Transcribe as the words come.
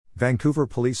Vancouver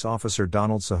police officer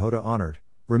Donald Sahota honored,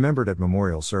 remembered at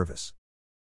memorial service.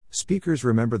 Speakers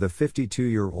remember the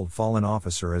 52-year-old fallen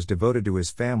officer as devoted to his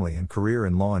family and career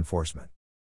in law enforcement.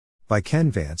 By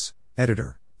Ken Vance,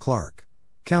 editor, Clark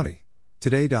County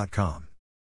Today.com.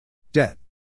 Det.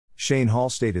 Shane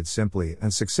Hall stated simply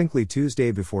and succinctly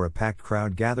Tuesday before a packed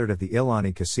crowd gathered at the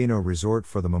Ilani Casino Resort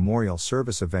for the memorial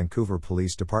service of Vancouver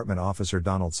Police Department officer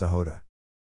Donald Sahota.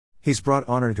 He's brought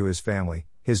honor to his family,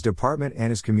 his department and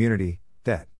his community,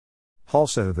 Det. Hall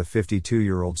said of the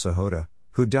 52-year-old Sahota,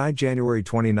 who died January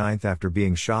 29 after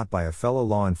being shot by a fellow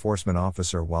law enforcement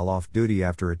officer while off duty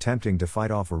after attempting to fight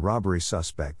off a robbery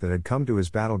suspect that had come to his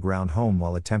battleground home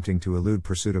while attempting to elude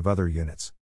pursuit of other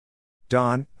units.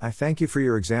 Don, I thank you for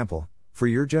your example, for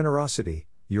your generosity,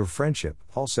 your friendship,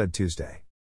 Hall said Tuesday.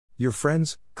 Your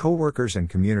friends, co-workers and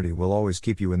community will always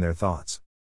keep you in their thoughts.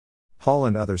 Hall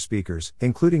and other speakers,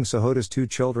 including Sahota's 2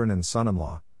 children and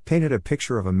son-in-law, painted a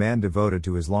picture of a man devoted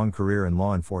to his long career in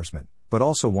law enforcement, but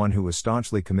also one who was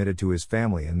staunchly committed to his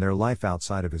family and their life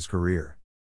outside of his career.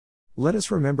 Let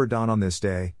us remember Don on this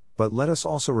day, but let us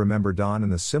also remember Don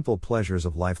and the simple pleasures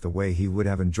of life the way he would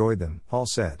have enjoyed them, Hall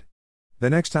said. The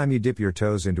next time you dip your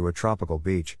toes into a tropical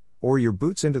beach, or your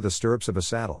boots into the stirrups of a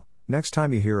saddle, next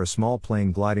time you hear a small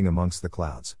plane gliding amongst the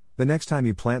clouds, the next time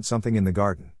you plant something in the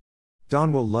garden,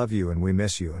 Don will love you and we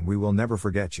miss you and we will never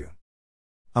forget you.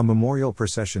 A memorial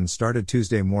procession started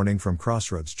Tuesday morning from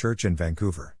Crossroads Church in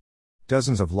Vancouver.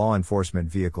 Dozens of law enforcement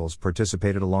vehicles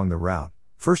participated along the route,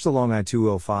 first along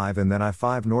I-205 and then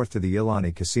I-5 north to the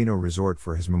Ilani Casino Resort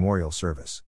for his memorial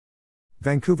service.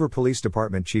 Vancouver Police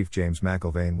Department Chief James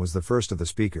McIlvaine was the first of the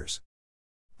speakers.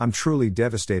 I'm truly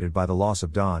devastated by the loss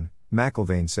of Don,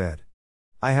 McIlvaine said.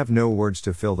 I have no words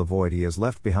to fill the void he has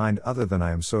left behind other than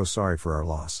I am so sorry for our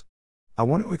loss. I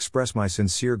want to express my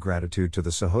sincere gratitude to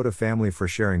the Sahota family for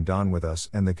sharing Don with us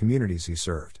and the communities he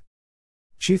served.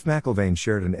 Chief McIlvaine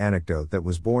shared an anecdote that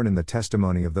was born in the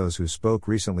testimony of those who spoke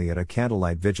recently at a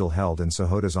candlelight vigil held in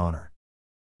Sahota's honor.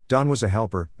 Don was a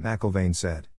helper, McIlvaine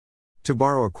said. To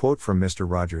borrow a quote from Mr.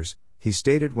 Rogers, he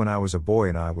stated, when I was a boy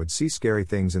and I would see scary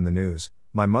things in the news,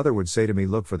 my mother would say to me,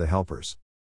 look for the helpers.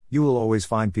 You will always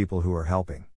find people who are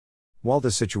helping. While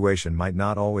the situation might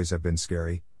not always have been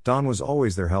scary, Don was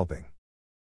always there helping.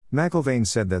 McIlvaine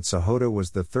said that Sahota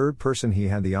was the 3rd person he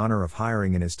had the honor of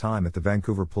hiring in his time at the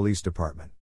Vancouver Police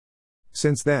Department.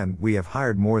 Since then, we have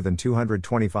hired more than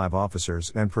 225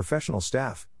 officers and professional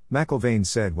staff, McIlvaine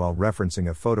said while referencing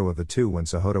a photo of the 2 when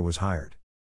Sahota was hired.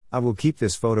 I will keep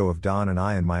this photo of Don and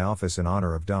I in my office in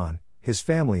honor of Don, his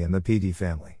family and the PD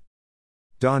family.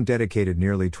 Don dedicated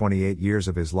nearly 28 years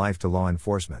of his life to law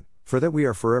enforcement, for that we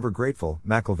are forever grateful,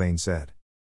 McIlvaine said.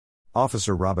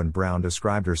 Officer Robin Brown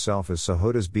described herself as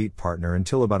Sahota's beat partner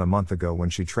until about a month ago when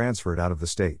she transferred out of the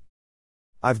state.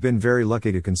 I've been very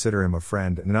lucky to consider him a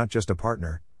friend and not just a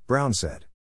partner, Brown said.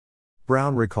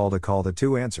 Brown recalled a call the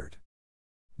 2 answered.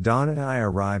 Don and I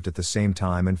arrived at the same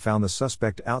time and found the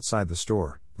suspect outside the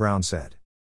store, Brown said.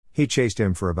 He chased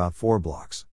him for about 4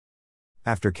 blocks.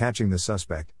 After catching the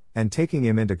suspect, and taking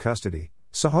him into custody,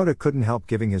 Sahota couldn't help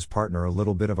giving his partner a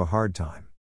little bit of a hard time.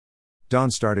 Don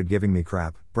started giving me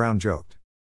crap, Brown joked.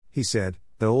 He said,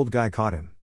 the old guy caught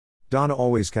him. Don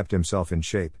always kept himself in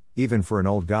shape, even for an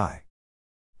old guy.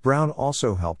 Brown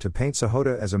also helped to paint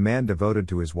Sahota as a man devoted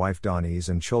to his wife Donise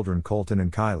and children Colton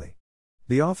and Kylie.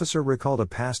 The officer recalled a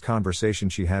past conversation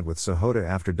she had with Sahota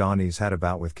after Donise had a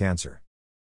bout with cancer.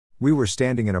 We were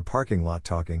standing in a parking lot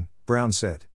talking, Brown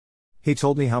said. He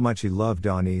told me how much he loved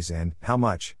Donise and how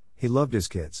much he loved his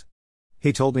kids.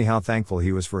 He told me how thankful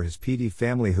he was for his PD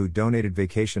family who donated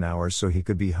vacation hours so he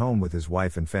could be home with his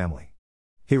wife and family.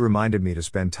 He reminded me to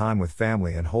spend time with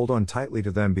family and hold on tightly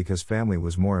to them because family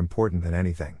was more important than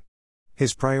anything.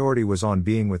 His priority was on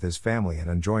being with his family and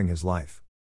enjoying his life.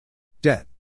 Det.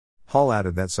 Hall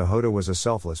added that Sahota was a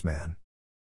selfless man.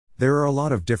 There are a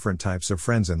lot of different types of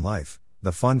friends in life,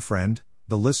 the fun friend,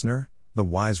 the listener, the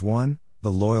wise one,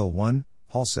 the loyal one,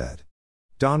 Hall said.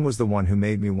 Don was the one who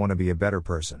made me want to be a better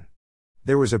person.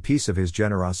 There was a piece of his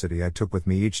generosity I took with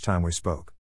me each time we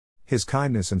spoke. His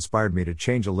kindness inspired me to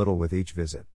change a little with each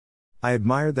visit. I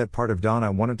admired that part of Don. I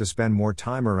wanted to spend more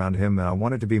time around him and I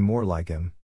wanted to be more like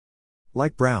him.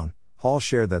 Like Brown, Hall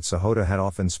shared that Sahota had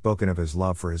often spoken of his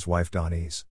love for his wife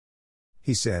Donise.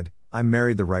 He said, I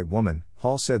married the right woman,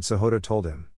 Hall said Sahota told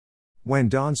him. When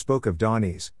Don spoke of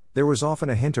Donise, there was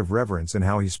often a hint of reverence in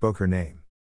how he spoke her name.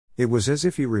 It was as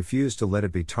if he refused to let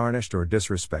it be tarnished or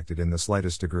disrespected in the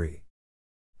slightest degree.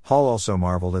 Hall also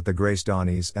marveled at the grace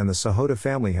Donise and the Sahota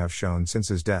family have shown since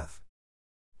his death.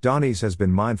 Donise has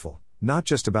been mindful, not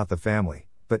just about the family,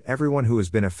 but everyone who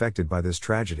has been affected by this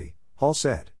tragedy, Hall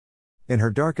said. In her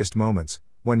darkest moments,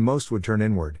 when most would turn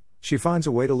inward, she finds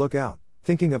a way to look out,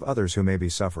 thinking of others who may be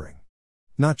suffering.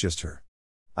 Not just her.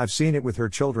 I've seen it with her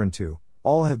children too.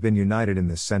 All have been united in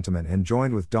this sentiment and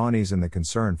joined with Donnie's in the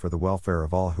concern for the welfare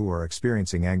of all who are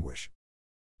experiencing anguish.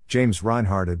 James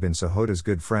Reinhardt had been Sahoda's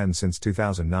good friend since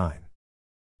 2009.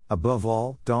 Above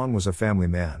all, Don was a family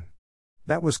man.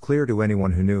 That was clear to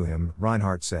anyone who knew him,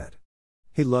 Reinhardt said.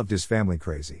 He loved his family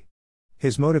crazy.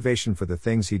 His motivation for the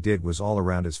things he did was all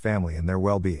around his family and their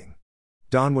well-being.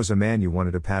 Don was a man you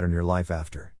wanted to pattern your life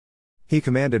after. He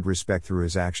commanded respect through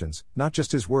his actions, not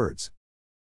just his words.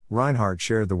 Reinhardt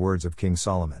shared the words of King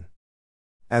Solomon.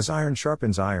 As iron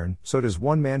sharpens iron, so does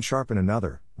one man sharpen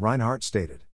another, Reinhardt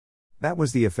stated. That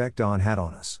was the effect Don had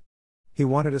on us. He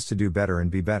wanted us to do better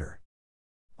and be better.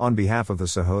 On behalf of the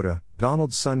Sahoda,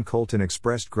 Donald's son Colton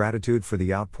expressed gratitude for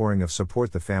the outpouring of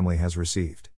support the family has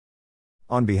received.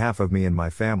 On behalf of me and my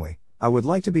family, I would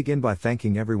like to begin by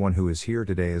thanking everyone who is here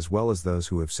today as well as those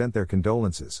who have sent their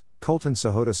condolences, Colton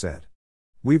Sahoda said.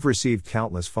 We've received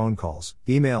countless phone calls,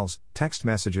 emails, text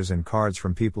messages and cards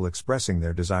from people expressing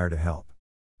their desire to help.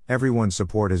 Everyone's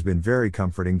support has been very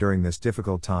comforting during this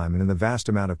difficult time, and in the vast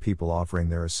amount of people offering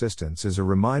their assistance is a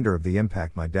reminder of the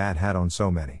impact my dad had on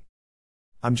so many.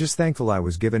 I'm just thankful I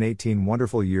was given 18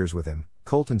 wonderful years with him,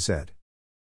 Colton said.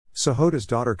 Sahoda's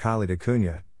daughter Kylie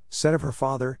DeCunha said of her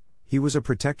father, he was a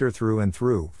protector through and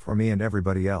through, for me and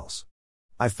everybody else.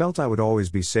 I felt I would always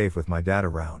be safe with my dad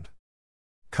around.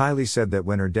 Kylie said that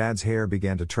when her dad's hair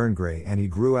began to turn gray and he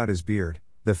grew out his beard,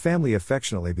 the family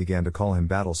affectionately began to call him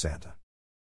Battle Santa.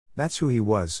 That's who he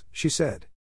was, she said.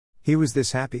 He was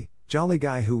this happy, jolly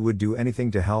guy who would do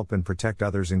anything to help and protect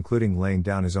others, including laying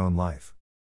down his own life.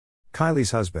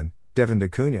 Kylie's husband, Devin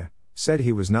DeCunha, said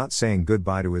he was not saying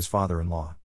goodbye to his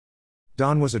father-in-law.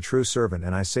 Don was a true servant,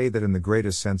 and I say that in the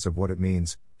greatest sense of what it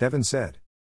means, Devin said.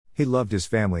 He loved his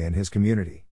family and his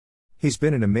community. He's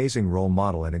been an amazing role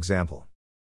model and example.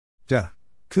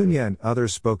 DeCunha and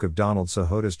others spoke of Donald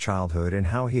Sahoda's childhood and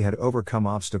how he had overcome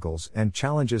obstacles and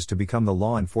challenges to become the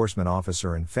law enforcement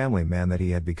officer and family man that he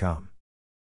had become.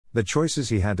 The choices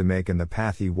he had to make and the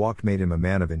path he walked made him a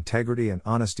man of integrity and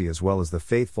honesty as well as the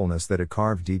faithfulness that had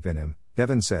carved deep in him,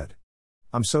 Devin said.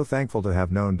 I'm so thankful to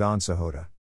have known Don Sahoda.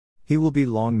 He will be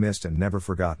long missed and never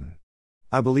forgotten.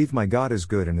 I believe my God is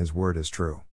good and his word is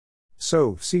true.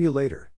 So, see you later.